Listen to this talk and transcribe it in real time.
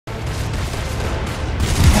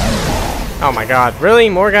Oh my god, really?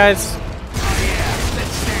 More guys?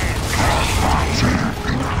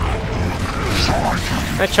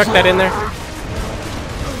 Can I chuck that in there?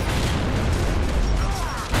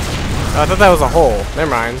 Oh, I thought that was a hole.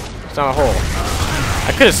 Never mind. It's not a hole.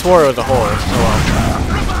 I could have swore it was a hole. Oh well.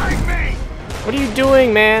 What are you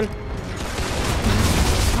doing, man?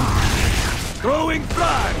 Throwing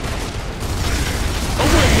flag.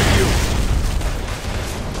 Away with you.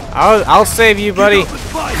 I'll save you, buddy.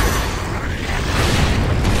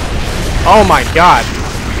 Oh my god.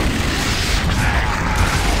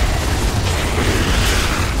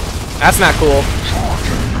 That's not cool.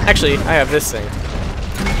 Actually, I have this thing.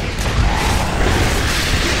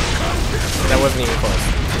 That wasn't even close.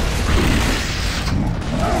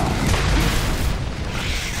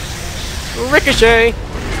 Ricochet!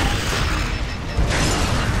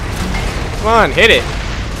 Come on, hit it.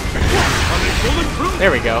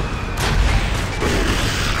 There we go.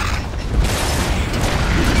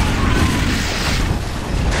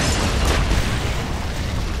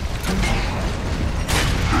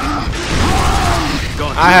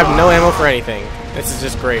 I have no ammo for anything. This is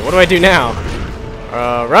just great. What do I do now?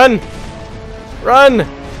 Run! Run!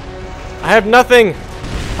 I have nothing!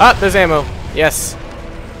 Ah, there's ammo. Yes.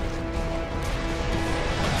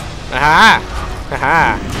 Aha!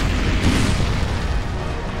 Aha!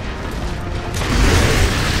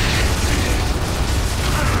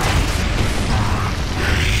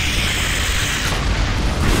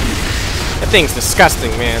 That thing's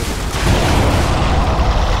disgusting, man.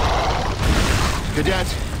 Cadet,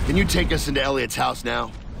 can you take us into Elliot's house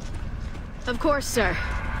now? Of course, sir.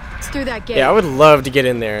 It's through that gate. Yeah, I would love to get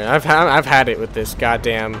in there. I've had it with this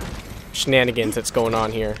goddamn shenanigans that's going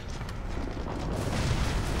on here.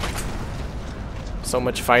 So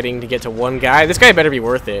much fighting to get to one guy. This guy better be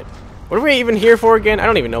worth it. What are we even here for again? I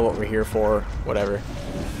don't even know what we're here for. Whatever.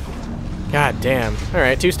 God damn.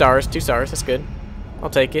 Alright, 2 stars. 2 stars. That's good. I'll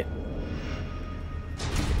take it.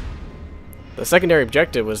 The secondary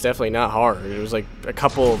objective was definitely not hard. It was like a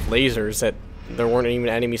couple of lasers that there weren't even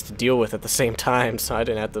enemies to deal with at the same time, so I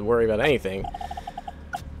didn't have to worry about anything.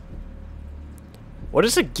 What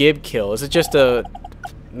is a gib kill? Is it just a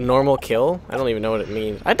normal kill? I don't even know what it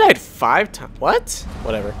means. I died 5 times. What?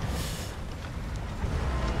 Whatever.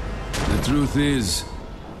 The truth is,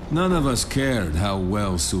 none of us cared how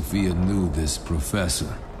well Sophia knew this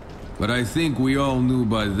professor. But I think we all knew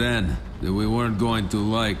by then that we weren't going to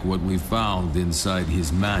like what we found inside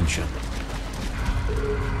his mansion.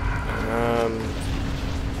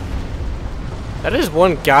 That is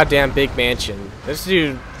one goddamn big mansion. This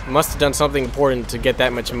dude must have done something important to get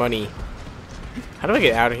that much money. How do I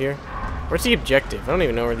get out of here? Where's the objective? I don't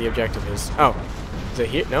even know where the objective is. Oh. Is it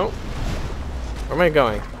here? No. Where am I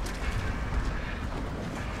going?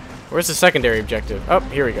 Where's the secondary objective? Oh,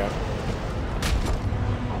 here we go.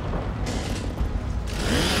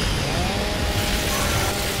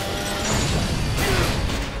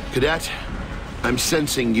 Cadet, I'm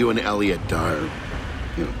sensing you and Elliot are,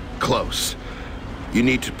 close. You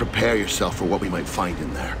need to prepare yourself for what we might find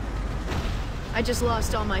in there. I just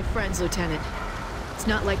lost all my friends, Lieutenant. It's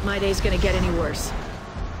not like my day's gonna get any worse.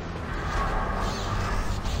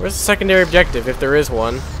 Where's the secondary objective, if there is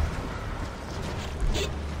one?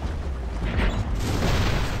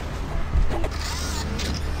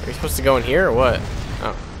 Are you supposed to go in here, or what?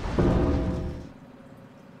 Oh.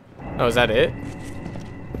 Oh, is that it?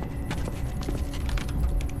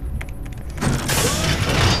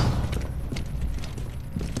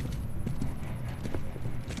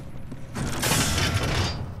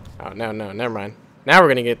 No, never mind. Now we're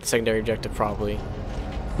gonna get the secondary objective, probably.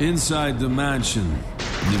 Inside the mansion,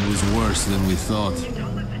 it was worse than we thought.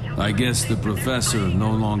 I guess the professor no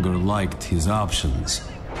longer liked his options.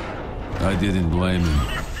 I didn't blame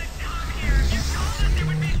him.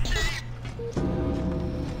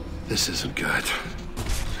 This isn't good.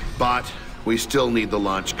 Bot, we still need the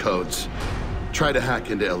launch codes. Try to hack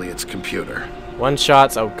into Elliot's computer. One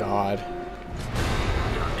shots, oh god.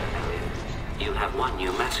 You have one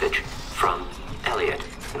new message from Elliot,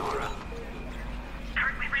 Nora.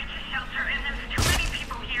 Currently reached the shelter and there's too many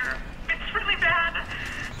people here. It's really bad. I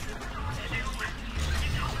don't know what to do. You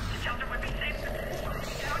told us the shelter would be safe.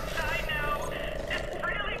 We're outside now. It's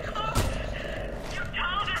really close. You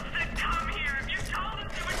told us to come here. You told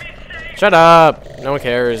us it would be safe. Shut up! No one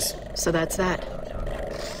cares. So that's that.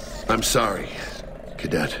 I'm sorry,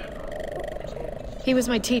 Cadet. He was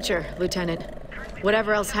my teacher, Lieutenant.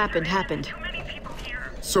 Whatever else happened, happened.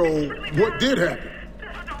 So, what did happen?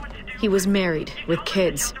 He was married, with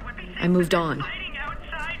kids. I moved on.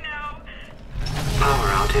 Power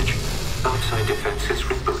outage. Outside defense is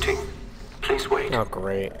rebooting. Please wait. Oh,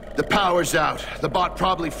 great. The power's out. The bot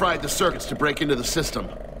probably fried the circuits to break into the system.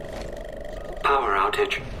 Power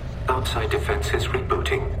outage. Outside defenses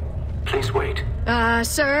rebooting. Please wait.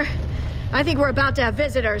 Sir, I think we're about to have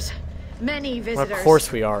visitors. Many visitors. Of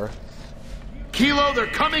course we are. Kilo, they're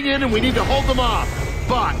coming in and we need to hold them off.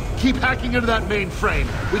 Bot, keep hacking into that mainframe.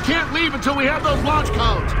 We can't leave until we have those launch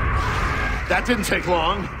codes. That didn't take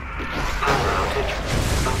long. Power outage.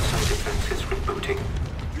 Outside defenses rebooting.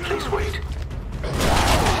 Please wait.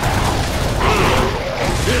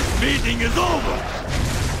 This meeting is over!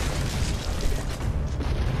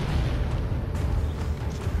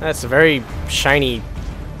 That's very shiny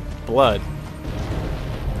blood.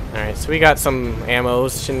 Alright, so we got some ammo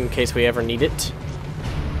in case we ever need it.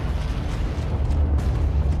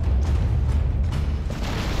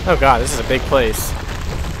 Oh god, this is a big place.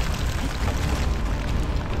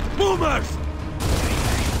 Boomers!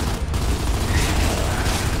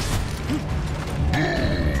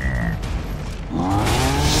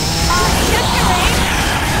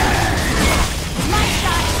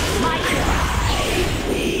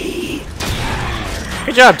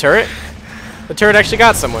 Good job, turret. The turret actually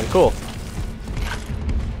got someone. Cool.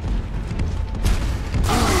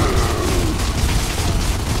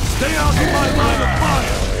 Stay out of my line of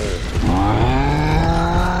fire!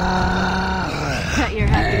 Bet you're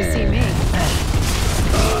happy to see me.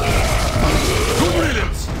 Good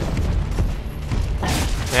riddance!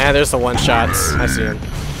 Yeah, there's the one-shots. I see him.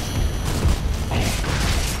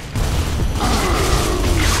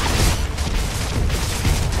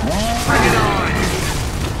 Bring it on!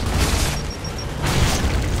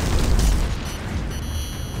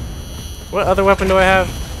 What other weapon do I have?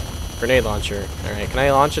 Grenade launcher. Alright, can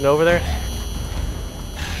I launch it over there?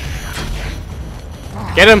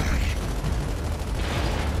 Get him!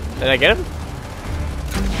 Did I get him?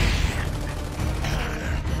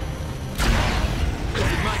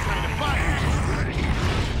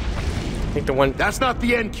 I think the one... That's not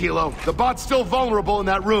the end, Kilo. The bot's still vulnerable in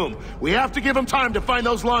that room. We have to give him time to find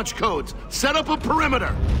those launch codes. Set up a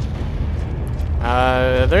perimeter.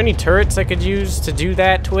 Are there any turrets I could use to do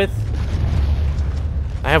that with?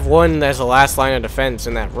 I have one as the last line of defense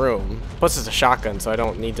in that room. Plus it's a shotgun, so I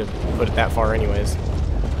don't need to put it that far anyways.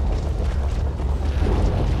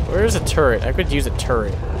 Where's a turret? I could use a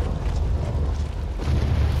turret.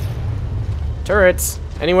 Turrets?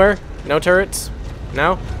 Anywhere? No turrets?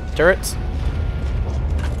 No? Turrets?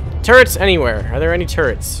 Turrets anywhere. Are there any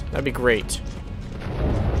turrets? That'd be great.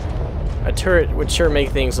 A turret would sure make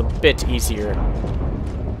things a bit easier.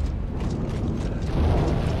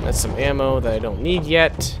 That's some ammo that I don't need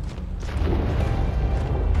yet.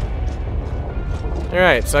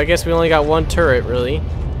 Alright, so I guess we only got one turret, really.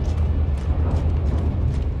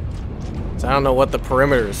 So I don't know what the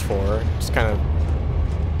perimeter is for. Just kind of...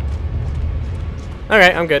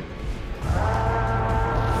 Okay, I'm good.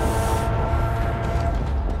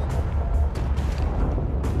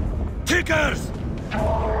 Kickers!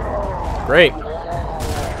 Great.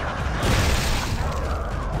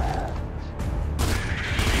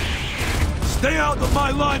 Stay out of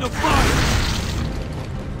my line of fire!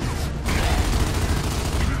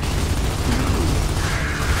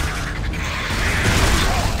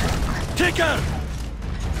 Kicker!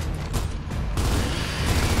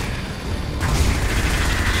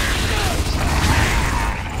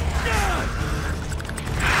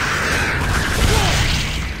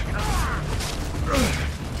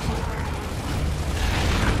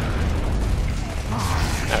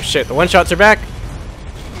 Oh shit, the one-shots are back.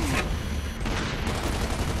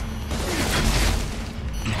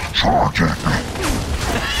 Sergeant.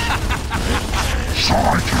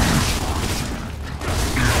 Sergeant.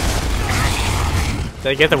 Did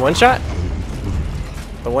I get the one-shot?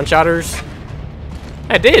 The one-shotters?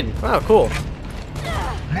 I did! Wow, cool.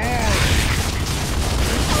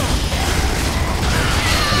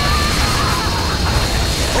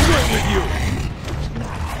 Away with you!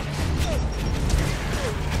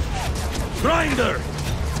 Grinder!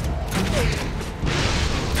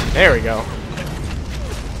 There we go.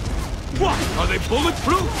 What? Are they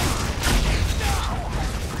bulletproof?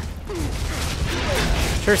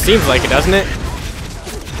 Sure seems like it, doesn't it?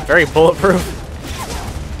 Very bulletproof.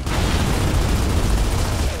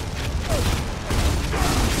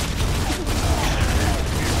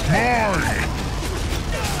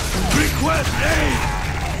 Request aid!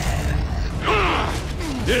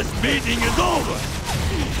 This meeting is over!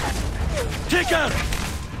 Kicker!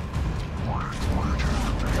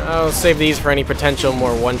 I'll save these for any potential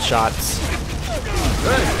more one-shots.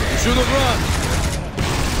 Hey, you should have run!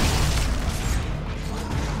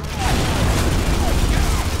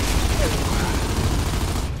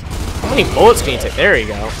 How many bullets can you take? There you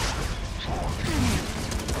go.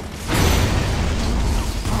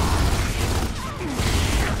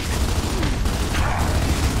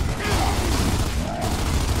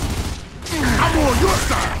 I'm on your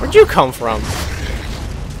side. Where'd you come from?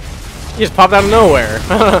 You just popped out of nowhere.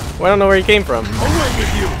 Well, I don't know where you came from. Away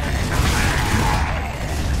with you.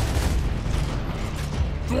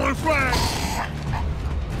 Throwing flag.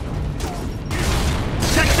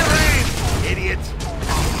 Check your aim, idiot.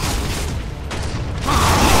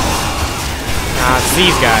 Ah, it's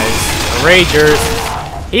these guys. The Ragers.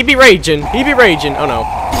 He be raging. He be raging. Oh no.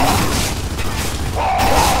 Oh,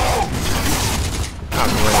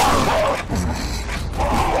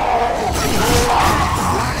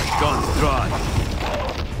 Guns dry.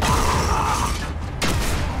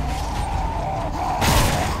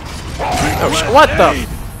 great. Oh, what the?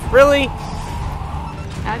 Really?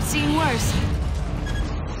 I've seen worse.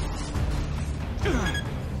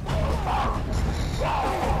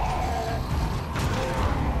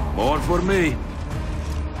 More for me.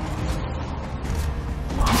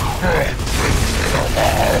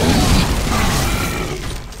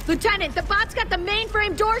 Lieutenant, the bot's got the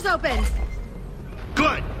mainframe doors open.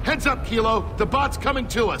 Good. Heads up, Kilo. The bot's coming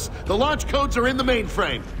to us. The launch codes are in the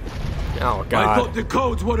mainframe. Oh I god. thought the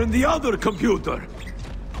codes were in the other computer.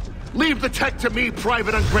 Leave the tech to me,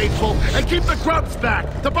 Private Ungrateful, and keep the grubs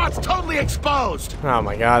back. The bot's totally exposed. Oh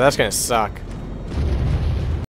my god, that's gonna suck.